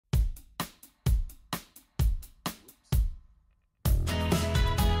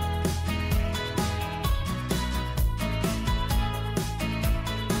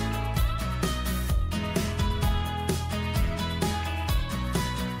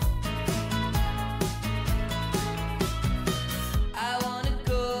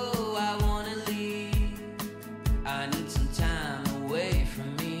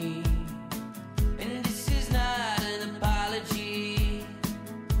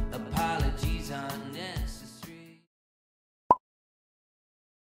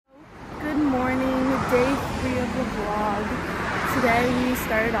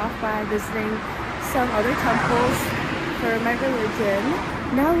started off by visiting some other temples for my religion.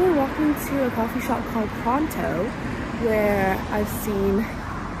 Now we're walking to a coffee shop called Pronto, where I've seen,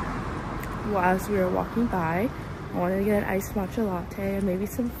 well, as we were walking by, I wanted to get an iced matcha latte and maybe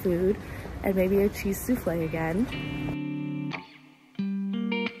some food and maybe a cheese souffle again.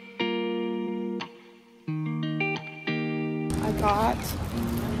 I got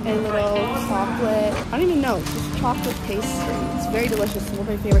a little chocolate, I don't even know, just chocolate pastry. It's very delicious. It's one of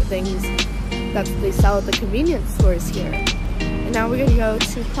my favorite things that they sell at the convenience stores here. And now we're gonna go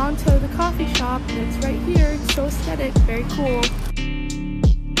to Pronto, the coffee shop, and it's right here. It's so aesthetic, very cool.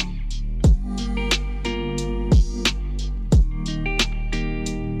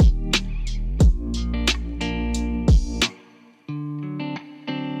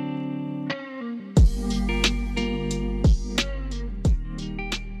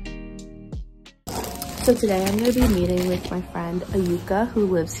 So today I'm going to be meeting with my friend Ayuka, who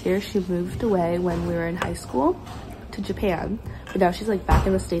lives here. She moved away when we were in high school to Japan, but now she's like back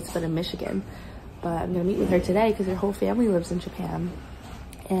in the States but in Michigan. But I'm going to meet with her today because her whole family lives in Japan.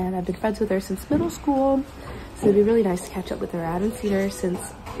 And I've been friends with her since middle school, so it'd be really nice to catch up with her. I haven't seen her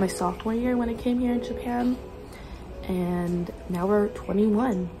since my sophomore year when I came here in Japan. And now we're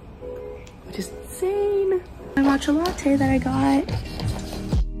 21, which is insane. My matcha latte that I got.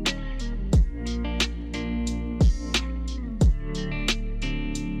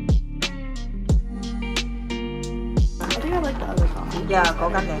 Dạ, có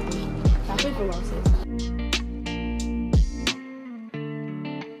canh này.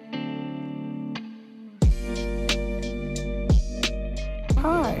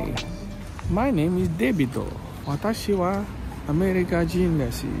 Hi, my name is Debito. Watashi wa America jin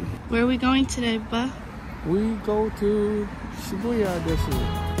desu. Where are we going today, ba? We go to Shibuya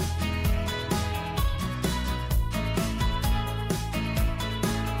desu.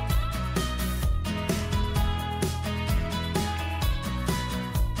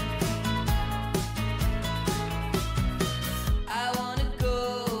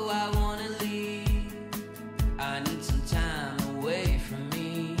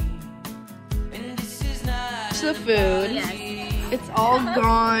 The food. Yes. It's all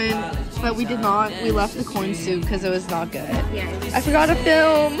gone, but we left the corn soup because it was not good. Yes. I forgot to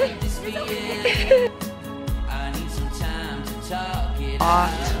film.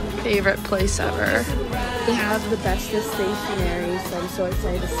 Favorite place ever. They have the bestest stationery, so I'm so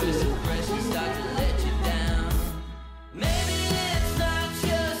excited to see.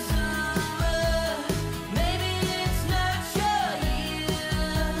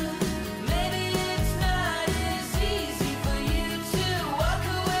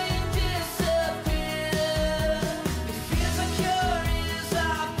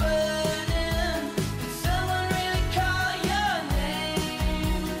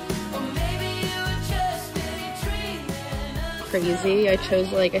 Crazy. I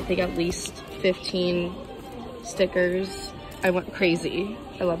chose like I think at least 15 stickers. I went crazy.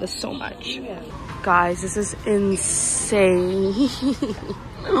 I love this so much. Yeah. Guys, this is insane.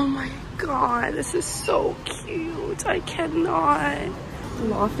 Oh my god, this is so cute. I cannot.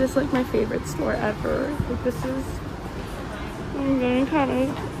 Loft is like my favorite store ever. Like this is, I'm getting kind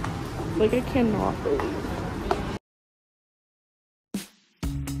of like, I cannot believe.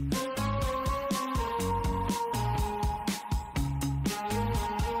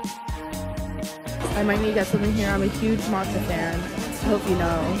 I might need to get something here. I'm a huge matcha fan. I hope you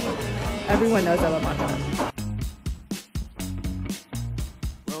know. Everyone knows I love matcha.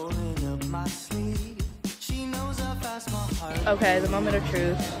 Okay, the moment of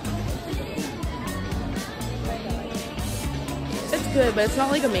truth. It's good, but it's not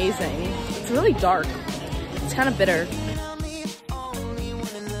like amazing. It's really dark. It's kind of bitter.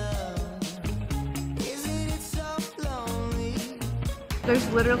 There's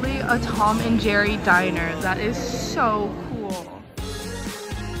literally a Tom and Jerry diner. That is so cool.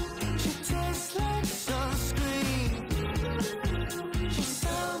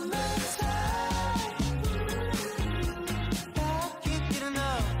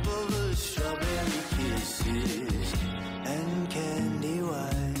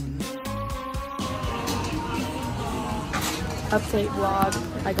 Update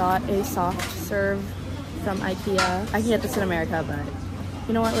vlog. I got a soft serve from IKEA. I can get this in America, but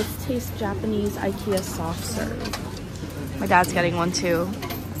you know what? Let's taste Japanese IKEA soft serve. My dad's getting one too.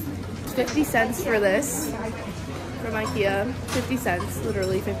 50 cents for this from IKEA. 50 cents,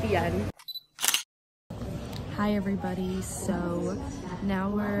 literally 50 yen. Hi everybody, so now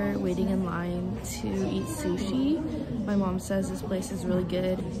we're waiting in line to eat sushi. My mom says this place is really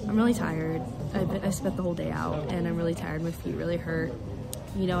good. I'm really tired. I spent the whole day out and I'm really tired. My feet really hurt.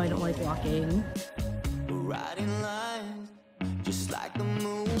 You know I don't like walking. Riding lines, just like the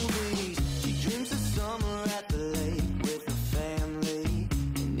movies. She dreams of summer at the lake with her family,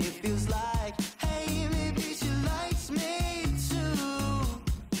 and it feels like, hey, maybe she likes me too.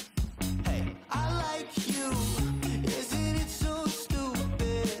 Hey, I like you. Isn't it so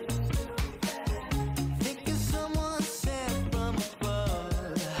stupid? Thinking someone sent from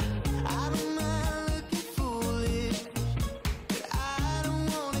above. I don't mind looking foolish, but I don't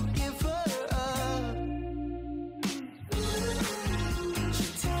wanna give her up. She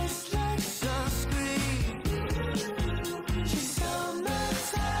tastes like sunscreen. She's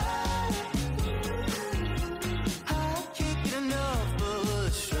summertime. I can't get enough of her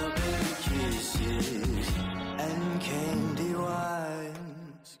strawberry kisses and candy wine.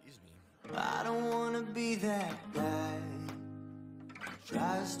 Excuse me. I don't wanna be that guy.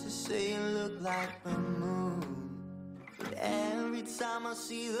 Tries to say you look like the moon, but every time I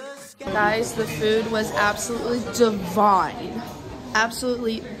see the sky. Guys, the food was absolutely divine.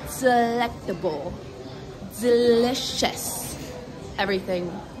 Absolutely delectable. Delicious.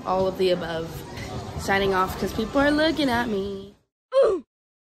 Everything. All of the above. Signing off because people are looking at me. Ooh.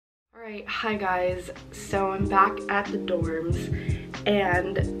 Alright, hi guys. So I'm back at the dorms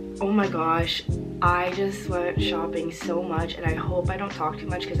and oh my gosh, I just went shopping so much and I hope I don't talk too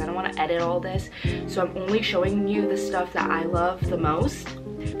much because I don't want to edit all this. So I'm only showing you the stuff that I love the most.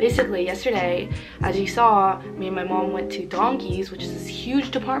 Basically, yesterday, as you saw, me and my mom went to Donkey's, which is this huge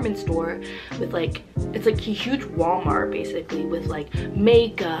department store with like, it's like a huge Walmart basically with like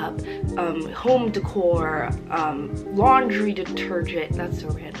makeup, home decor, laundry detergent, that's so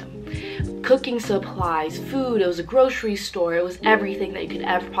random, cooking supplies, food. It was a grocery store. It was everything that you could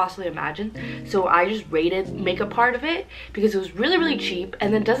ever possibly imagine. So I just rated makeup part of it because it was really, really cheap.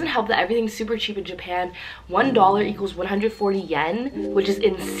 And then it doesn't help that everything's super cheap in Japan. $1 equals 140 yen, which is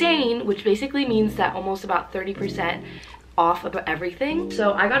insane, which basically means that almost about 30% off about everything.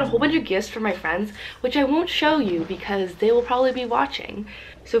 So I got a whole bunch of gifts for my friends, which I won't show you because they will probably be watching.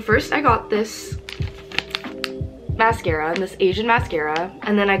 So first I got this mascara, this Asian mascara,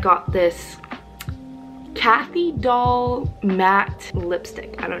 and then I got this Kathy Doll matte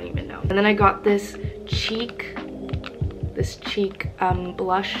lipstick. I don't even know. And then I got this cheek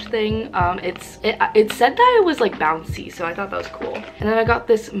blush thing. It said that it was like bouncy, so I thought that was cool. And then I got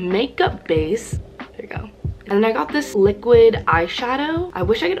this makeup base. There you go. And then I got this liquid eyeshadow. I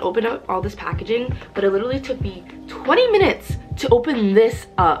wish I could open up all this packaging, but it literally took me 20 minutes to open this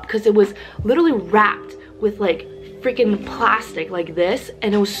up because it was literally wrapped with like freaking plastic like this,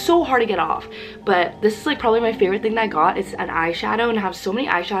 and it was so hard to get off. But this is like probably my favorite thing that I got. It's an eyeshadow, and I have so many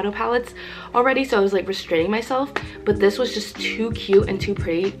eyeshadow palettes already, so I was like restraining myself, but this was just too cute and too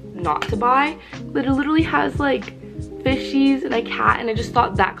pretty not to buy. But it literally has like fishies and a cat, and I just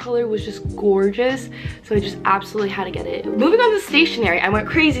thought that color was just gorgeous, so I just absolutely had to get it. Moving on to stationery, I went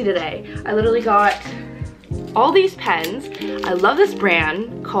crazy today. I literally got all these pens. I love this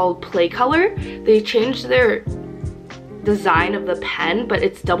brand called Play Color. They changed their design of the pen, but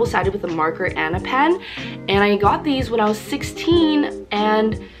it's double-sided with a marker and a pen, and I got these when I was 16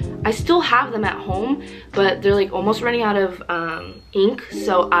 and I still have them at home, but they're like almost running out of ink,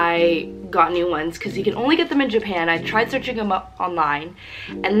 so I got new ones because you can only get them in Japan. I tried searching them up online,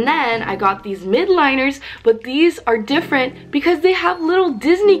 and then I got these mid-liners, but these are different because they have little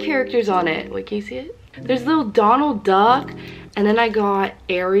Disney characters on it. Wait, can you see it? There's little Donald Duck, and then I got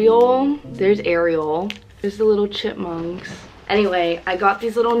Ariel. There's Ariel. There's the little chipmunks. Anyway, I got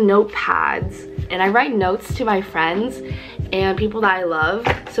these little notepads, and I write notes to my friends and people that I love.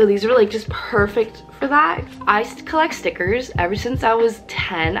 So these are like just perfect for that. I collect stickers ever since I was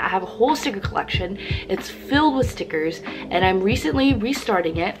 10. I have a whole sticker collection. It's filled with stickers, and I'm recently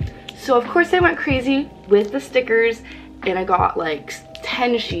restarting it. So of course I went crazy with the stickers, and I got like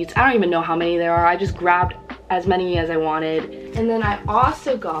 10 sheets. I don't even know how many there are. I just grabbed as many as I wanted. And then I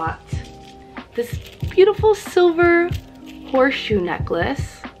also got this beautiful silver horseshoe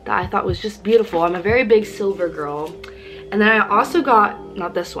necklace that I thought was just beautiful. I'm a very big silver girl. And then I also got,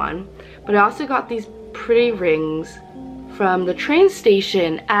 not this one, but I also got these pretty rings from the train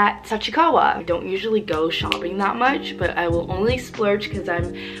station at Sachikawa. I don't usually go shopping that much, but I will only splurge because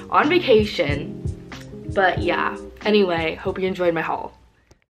I'm on vacation. But yeah, anyway, hope you enjoyed my haul.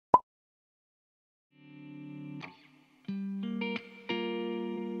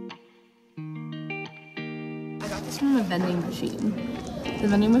 From a vending machine. The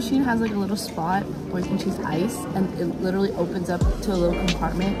vending machine has like a little spot where you can choose ice, and it literally opens up to a little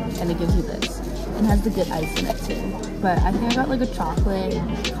compartment and it gives you this. And has the good ice in it too. But I think I got like a chocolate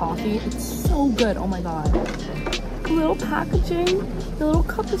and coffee. It's so good. Oh my god. little packaging. The little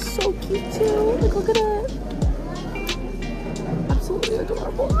cup is so cute too. Like, look at it. Absolutely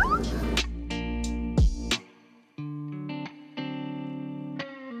adorable.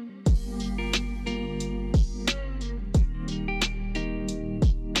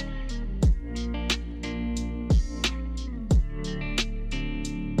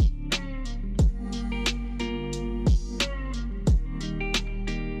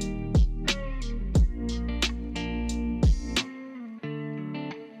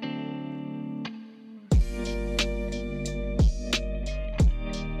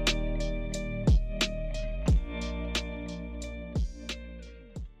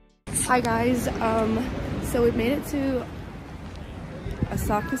 Hi guys, so we made it to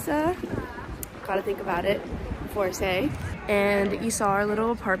Asakusa. Gotta think about it before I say. And you saw our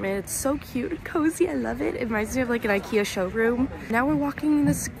little apartment. It's so cute and cozy. I love it. It reminds me of like an IKEA showroom. Now we're walking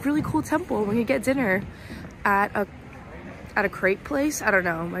this really cool temple. We can get dinner at a crepe place. I don't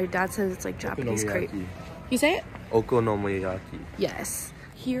know. My dad says it's like Japanese crepe. You say it? Okonomiyaki. Yes.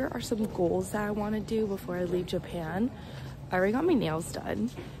 Here are some goals that I want to do before I leave Japan. I already got my nails done,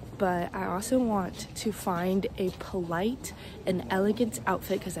 but I also want to find a polite and elegant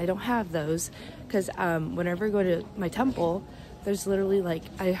outfit because I don't have those. Because whenever I go to my temple, there's literally like,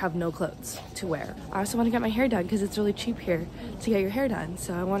 I have no clothes to wear. I also want to get my hair done because it's really cheap here to get your hair done.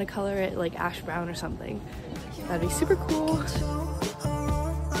 So I want to color it like ash brown or something. That'd be super cool.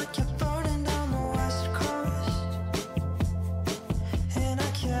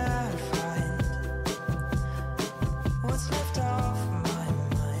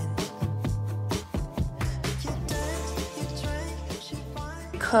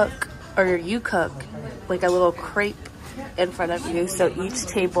 You cook like a little crepe in front of you, so each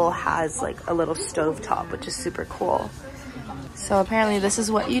table has like a little stove top, which is super cool. So apparently this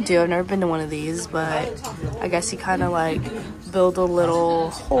is what you do. I've never been to one of these, but I guess you kind of like build a little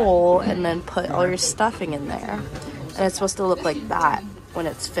hole and then put all your stuffing in there, and it's supposed to look like that when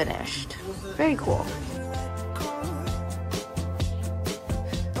it's finished. Very cool.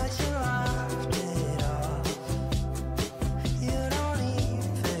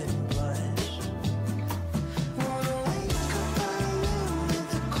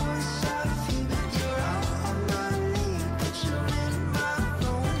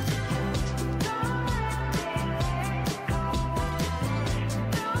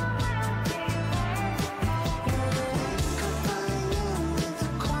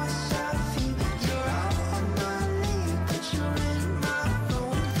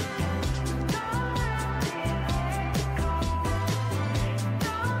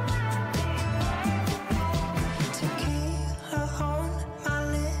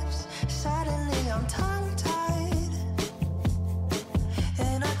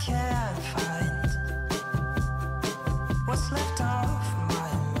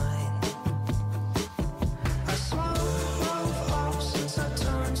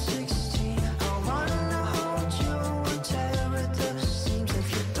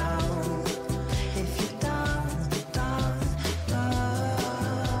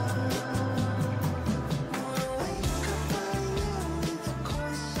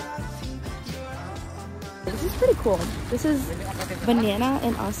 This is pretty cool. This is banana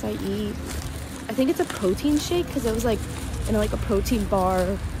and acai. I think it's a protein shake because it was like in like a protein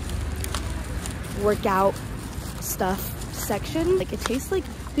bar workout stuff section. Like it tastes like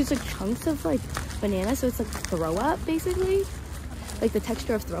there's like chunks of like banana, so it's like throw up basically, like the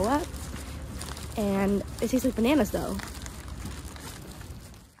texture of throw up, and it tastes like bananas though.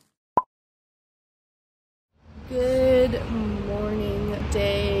 Good morning,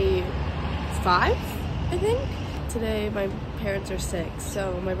 day 5, I think. Today my parents are sick,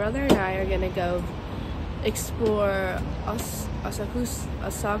 so my brother and I are gonna go explore Asakusa,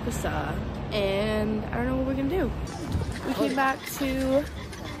 and I don't know what we're gonna do. We came back to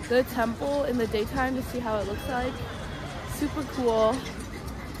the temple in the daytime to see how it looks like. Super cool.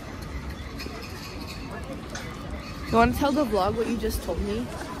 You want to tell the vlog what you just told me?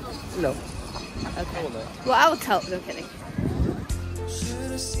 No. Okay. Well, I will tell. No kidding.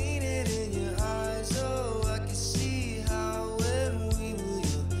 Should've seen it in your eyes, oh, I can see how when we were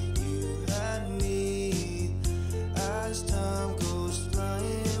young, you had me. As time goes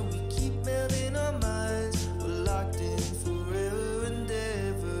flying, we keep melting our minds, we're locked in forever and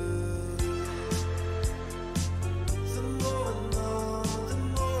ever. The more I know, the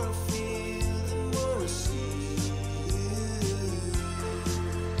more I feel, the more I see you,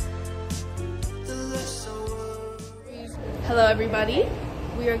 the less I worry. Hello, everybody.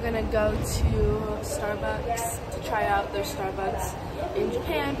 We are gonna go to Starbucks to try out their Starbucks in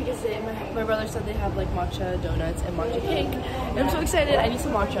Japan because my brother said they have like matcha donuts and matcha cake. And I'm so excited. I need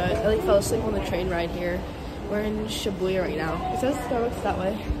some matcha. I like fell asleep on the train ride here. We're in Shibuya right now. It says Starbucks that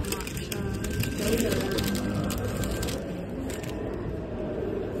way. Really good.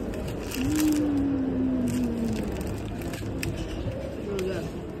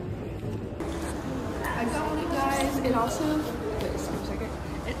 I got one, guys. It also, wait a second.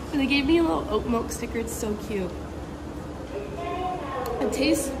 They gave me a little oat milk sticker. It's so cute. It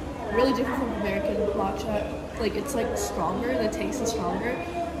tastes really different from American matcha. Like, it's like stronger. The taste is stronger.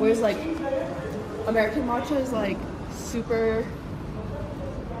 Whereas like American matcha is like super,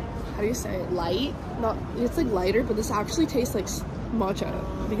 how do you say it? Light? Not, it's like lighter, but this actually tastes like matcha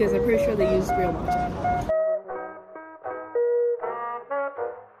because I'm pretty sure they use real matcha.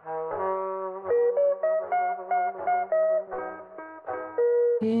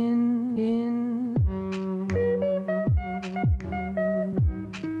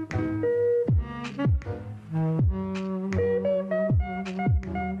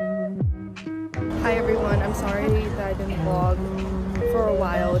 Hi everyone, I'm sorry that I didn't vlog for a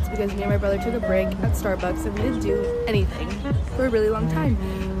while. It's because me and my brother took a break at Starbucks and we didn't do anything for a really long time.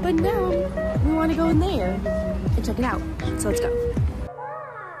 But now we want to go in there and check it out. So let's go.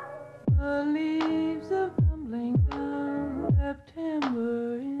 The leaves are tumbling down,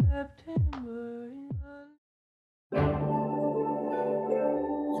 September in September in The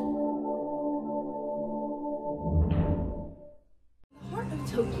heart of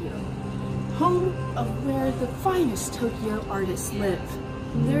Tokyo, home of where the finest Tokyo artists live.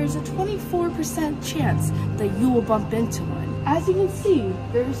 There is a 24% chance that you will bump into one. As you can see,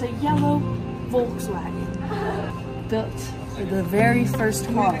 there's a yellow Volkswagen built for the very first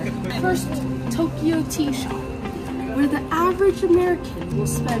car. First Tokyo tea shop, where the average American will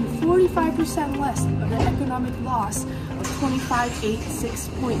spend 45% less of the economic loss of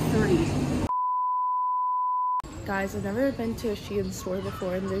 2586.3. Guys, I've never been to a Shein store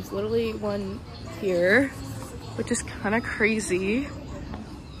before, and there's literally one here, which is kind of crazy.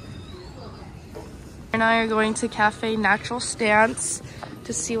 And I are going to Cafe Natural Stance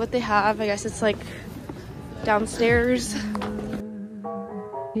to see what they have. I guess it's like downstairs.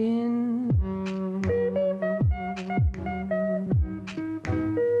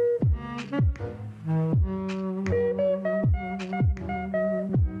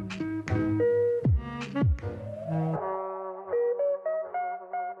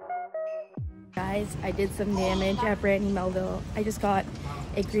 Guys, I did some damage at Brandy Melville. I just got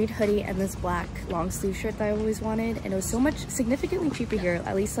a green hoodie and this black long sleeve shirt that I always wanted, and it was so much significantly cheaper here,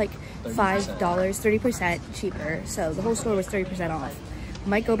 at least like $5, 30% cheaper. So the whole store was 30% off.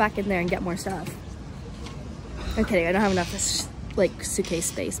 Might go back in there and get more stuff. I'm kidding, I don't have enough like suitcase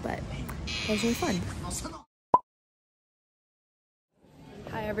space, but that was really fun.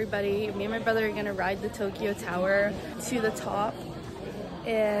 Hi everybody, me and my brother are gonna ride the Tokyo Tower to the top.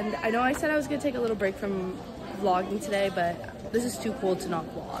 And I know I said I was gonna take a little break from vlogging today, but this is too cool to not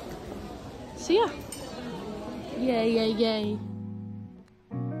vlog. So yeah. Yay, yay, yay.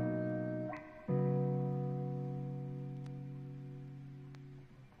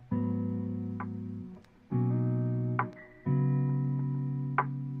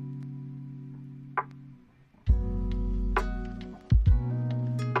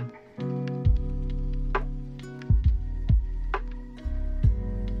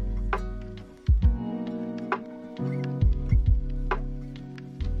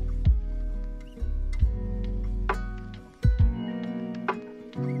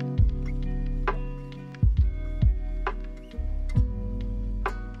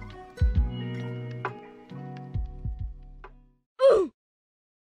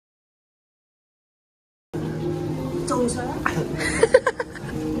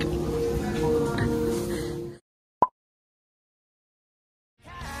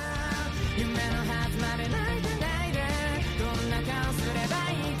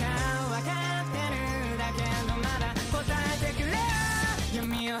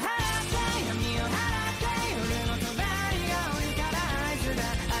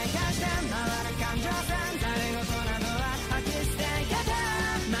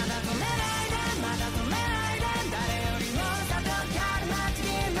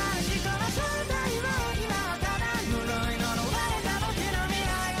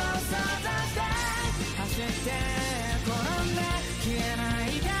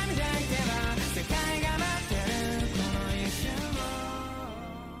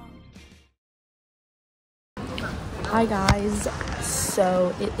 Hi guys,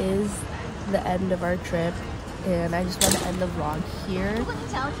 so it is the end of our trip. and I just want to end the vlog here.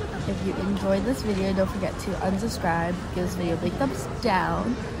 If you enjoyed this video, don't forget to unsubscribe, give this video a big thumbs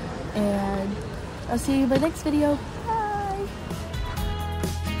down, and I'll see you in my next video. Bye!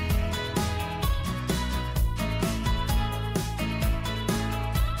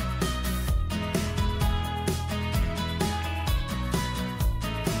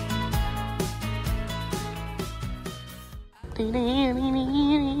 Ding ding ding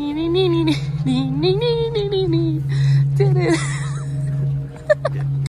ding ding ding ding ding ding.